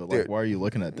bad. But like, Dude. why are you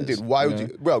looking at this? Dude, why would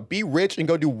you, bro? Be rich and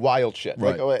go do wild shit.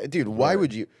 Right. Like, dude, why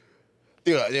would you?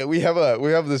 Dude, we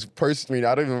have this person. I mean,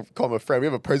 I don't even call him a friend. We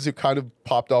have a person who kind of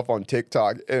popped off on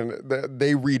TikTok, and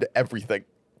they read everything.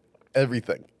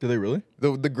 Do they really?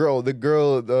 The girl,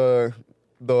 the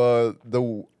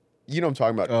you know what I'm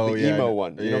talking about. Oh, the yeah, emo I-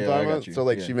 one. You yeah, know what yeah, I I'm got talking about? you. So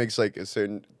like Yeah. she makes like a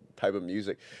certain type of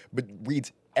music, but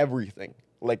reads everything.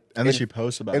 Like And then she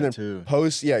posts about and it then too.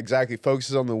 posts, yeah, exactly.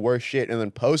 Focuses on the worst shit and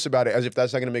then posts about it as if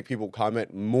that's not gonna make people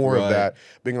comment more of Right. that,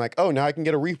 being like, oh, now I can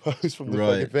get a repost from the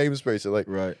Right. fucking famous person. Like,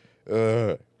 Right.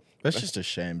 uh, That's just a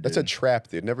shame. Dude. that's a trap,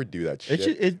 dude. Never do that shit.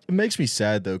 It makes me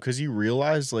sad though, because you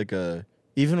realize like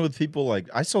even with people like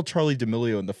I saw Charlie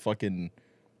D'Amelio in the fucking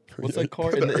what's that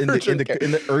car in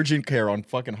the urgent care on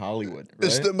fucking Hollywood. Right?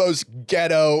 It's the most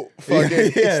ghetto fucking.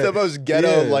 Yeah. It's the most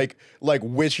ghetto Yeah. like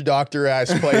witch doctor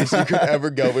ass place you could ever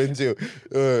go into.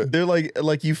 They're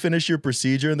like you finish your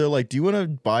procedure and they're like, do you want to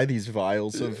buy these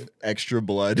vials of extra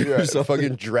blood Yeah, or something?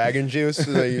 fucking dragon juice.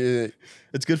 Like,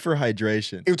 It's good for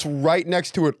hydration. it's right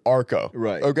next to an Arco.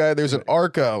 Right. Okay. There's an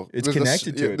Arco. It's There's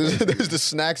connected to it, There's the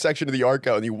snack section of the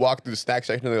Arco, and you walk through the snack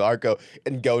section of the Arco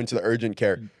and go into the urgent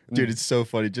care. Dude, it's so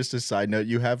funny. Just a side note,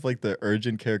 you have like the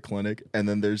urgent care clinic, and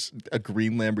then there's a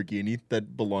green Lamborghini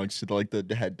that belongs to like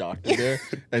the head doctor there,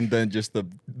 and then just the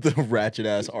ratchet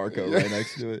ass Arco right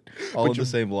next to it, all in the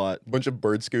same lot. Bunch of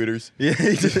bird scooters. Yeah,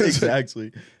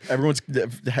 exactly. Everyone's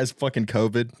has fucking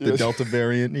COVID, the Yes. Delta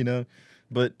variant, you know.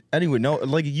 But anyway, no,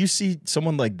 like you see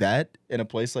someone like that in a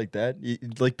place like that,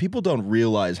 like people don't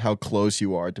realize how close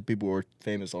you are to people who are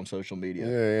famous on social media.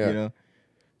 Yeah, yeah. You know,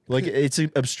 like it's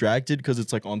abstracted because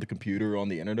it's like on the computer or on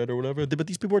the internet or whatever. But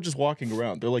these people are just walking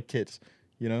around. They're like kids,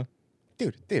 you know.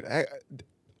 Dude,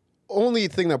 only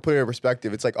thing that put it in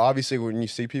perspective, it's like obviously when you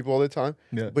see people all the time,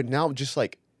 Yeah. but now just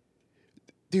like,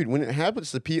 dude, when it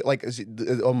happens to people, like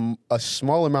a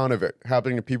small amount of it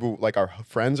happening to people like our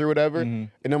friends or whatever, and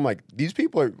I'm like, these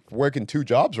people are working 2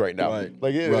 jobs right now, Right,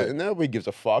 like, right. and nobody gives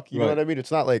a fuck, you know Right. what I mean?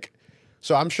 It's not like,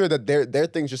 so I'm sure that their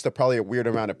thing's just probably a weird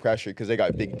amount of pressure because they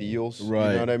got big deals, you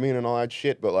Right. know what I mean, and all that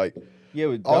shit, but like.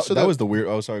 Yeah. Also, that the- was the weird.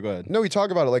 Oh, sorry. Go ahead. No, we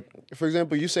talk about it. Like, for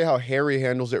example, you say how Harry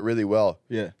handles it really well.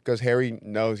 Yeah. Because Harry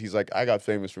knows he's like, I got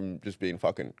famous from just being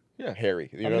fucking Yeah. Harry.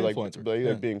 You I'm know, an like, influencer. like,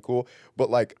 Yeah. being cool. But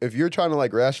like, if you're trying to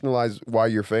like rationalize why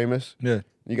you're famous, Yeah.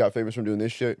 you got famous from doing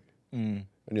this shit, Mm.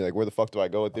 and you're like, where the fuck do I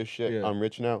go with this shit? Yeah. I'm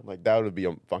rich now. Like, that would be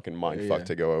a fucking mind fuck Yeah.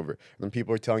 to go over. And then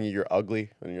people are telling you you're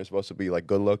ugly and you're supposed to be like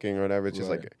good looking or whatever. It's just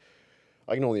Right. like,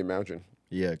 I can only imagine.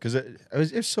 Yeah, because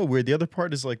it's so weird. The other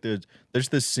part is like there's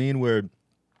this scene where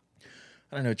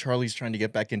I don't know, Charlie's trying to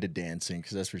get back into dancing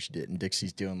because that's what she did, and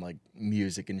Dixie's doing like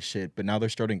music and shit. But now they're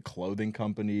starting clothing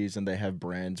companies and they have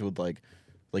brands with like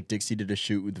Dixie did a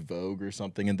shoot with Vogue or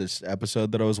something in this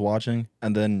episode that I was watching,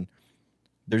 and then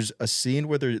there's a scene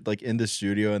where they're like in the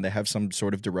studio and they have some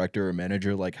sort of director or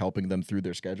manager like helping them through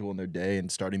their schedule and their day and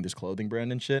starting this clothing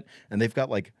brand and shit. And they've got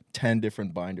like 10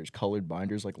 different binders, colored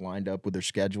binders, like lined up with their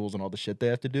schedules and all the shit they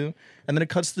have to do. And then it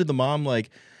cuts to the mom like,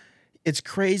 it's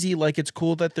crazy. Like, it's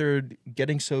cool that they're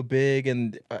getting so big.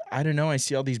 And I don't know. I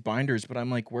see all these binders, but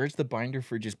I'm like, where's the binder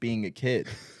for just being a kid?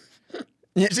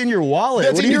 It's in your wallet.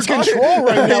 That's What in are you your talking- control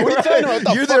right now. What are you talking about?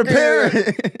 The You're their fuck are you-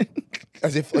 parent.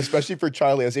 As if, especially for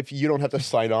Charlie, as if you don't have to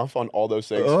sign off on all those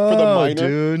things for the Oh, minor.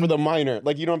 dude. For the minor,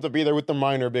 like you don't have to be there with the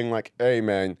minor, being like, "Hey,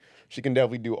 man, she can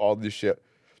definitely do all this shit."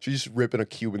 She's just ripping a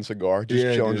Cuban cigar, just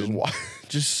Yeah, chilling, dude. just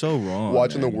Just so wrong.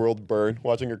 watching the man. world burn,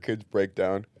 watching her kids break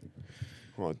down.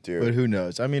 Oh, dude. But who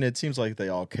knows? I mean, it seems like they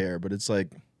all care, but it's like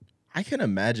I can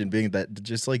imagine being that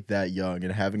just like that young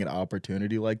and having an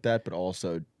opportunity like that, but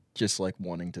also just like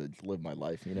wanting to live my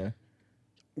life, you know?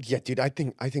 Yeah, dude. I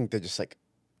think they're just like,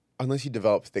 unless you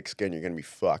develop thick skin, you're gonna be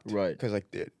fucked. Right. Because like,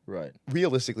 dude, Right.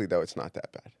 realistically though, it's not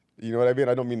that bad. You know what I mean?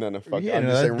 I don't mean that in a fuck. Yeah, I'm no,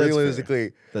 just saying that's fair.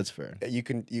 realistically, That's fair. you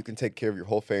can take care of your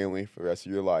whole family for the rest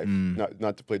of your life.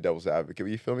 Not to play devil's advocate,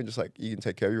 but you feel me? Just like you can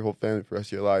take care of your whole family for the rest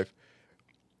of your life.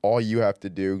 All you have to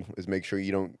do is make sure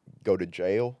you don't go to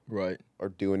jail Right. or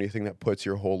do anything that puts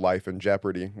your whole life in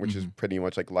jeopardy, which is pretty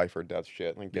much like life or death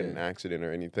shit, like get in an accident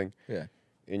or anything. Yeah.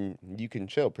 And you can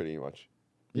chill pretty much.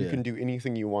 You Yeah. can do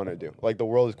anything you want to do. Like the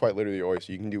world is quite literally your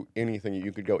oyster. You can do anything.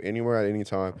 You could go anywhere at any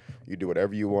time. You do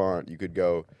whatever you want. You could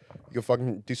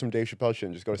fucking do some Dave Chappelle shit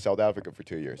and just go to South Africa for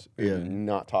 2 years. Yeah. And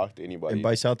not talk to anybody. And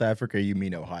by South Africa, you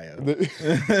mean Ohio.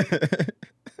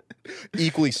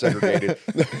 Equally segregated.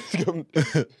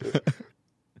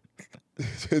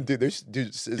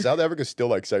 Dude, South Africa's still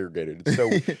like segregated. So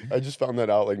I just found that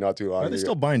out like not too long Are ago. they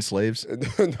still buying slaves?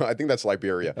 No, I think that's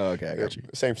Liberia. Oh, okay, I got you.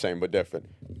 Same, but different.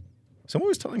 Someone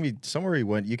was telling me somewhere he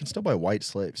went, you can still buy white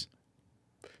slaves.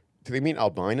 Do they mean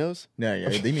albinos? No, yeah,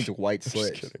 they mean white Just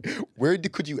slaves. kidding. Where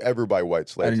could you ever buy white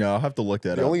slaves? I don't know. I'll have to look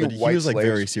that The up. only But white he was like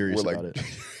very slaves serious were, about like-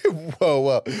 it.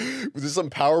 Whoa. Was this some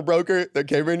power broker that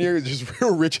came in here? Just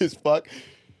real rich as fuck.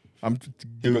 I'm goes,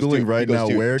 googling dude, right he goes, now.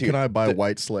 dude, Where dude, can I buy the-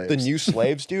 white slaves? The new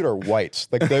slaves, dude, are whites.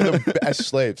 Like they're the best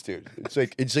slaves, dude. It's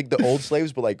like the old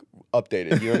slaves, but like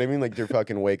updated. You know what I mean? Like they're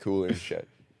fucking way cooler and shit.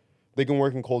 They can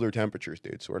work in colder temperatures,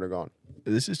 dude. Swear to God.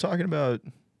 This is talking about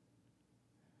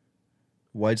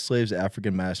white slaves,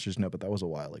 African masters. No, but that was a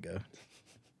while ago.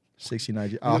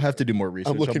 69. I'll have to do more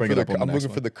research. I'm looking I'll bring for it up on the I'm next looking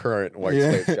for one. the current white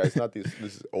Yeah. slaves, guys. Not these.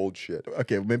 This is old shit.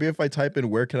 Okay, maybe if I type in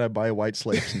where can I buy white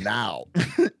slaves now?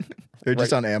 They're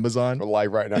just Right. on Amazon. We're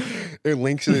live right now. It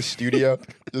links to the studio.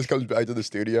 Just comes back to the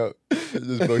studio.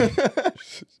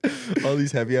 All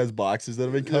these heavy ass boxes that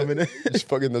have been coming in. Just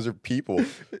fucking those are people.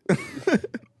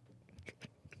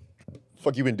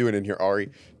 Fuck you been doing in here,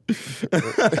 Ari?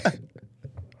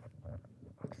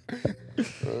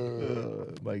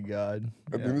 My God.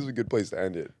 I think this is a good place to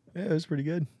end it. Yeah, it was pretty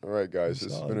good. All right, guys.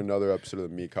 This has Solid. been another episode of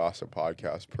the Mikasa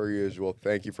podcast. Per usual,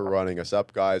 thank you for running us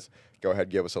up, guys. Go ahead,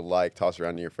 give us a like, toss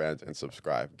around to your friends, and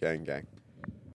subscribe. Gang, gang.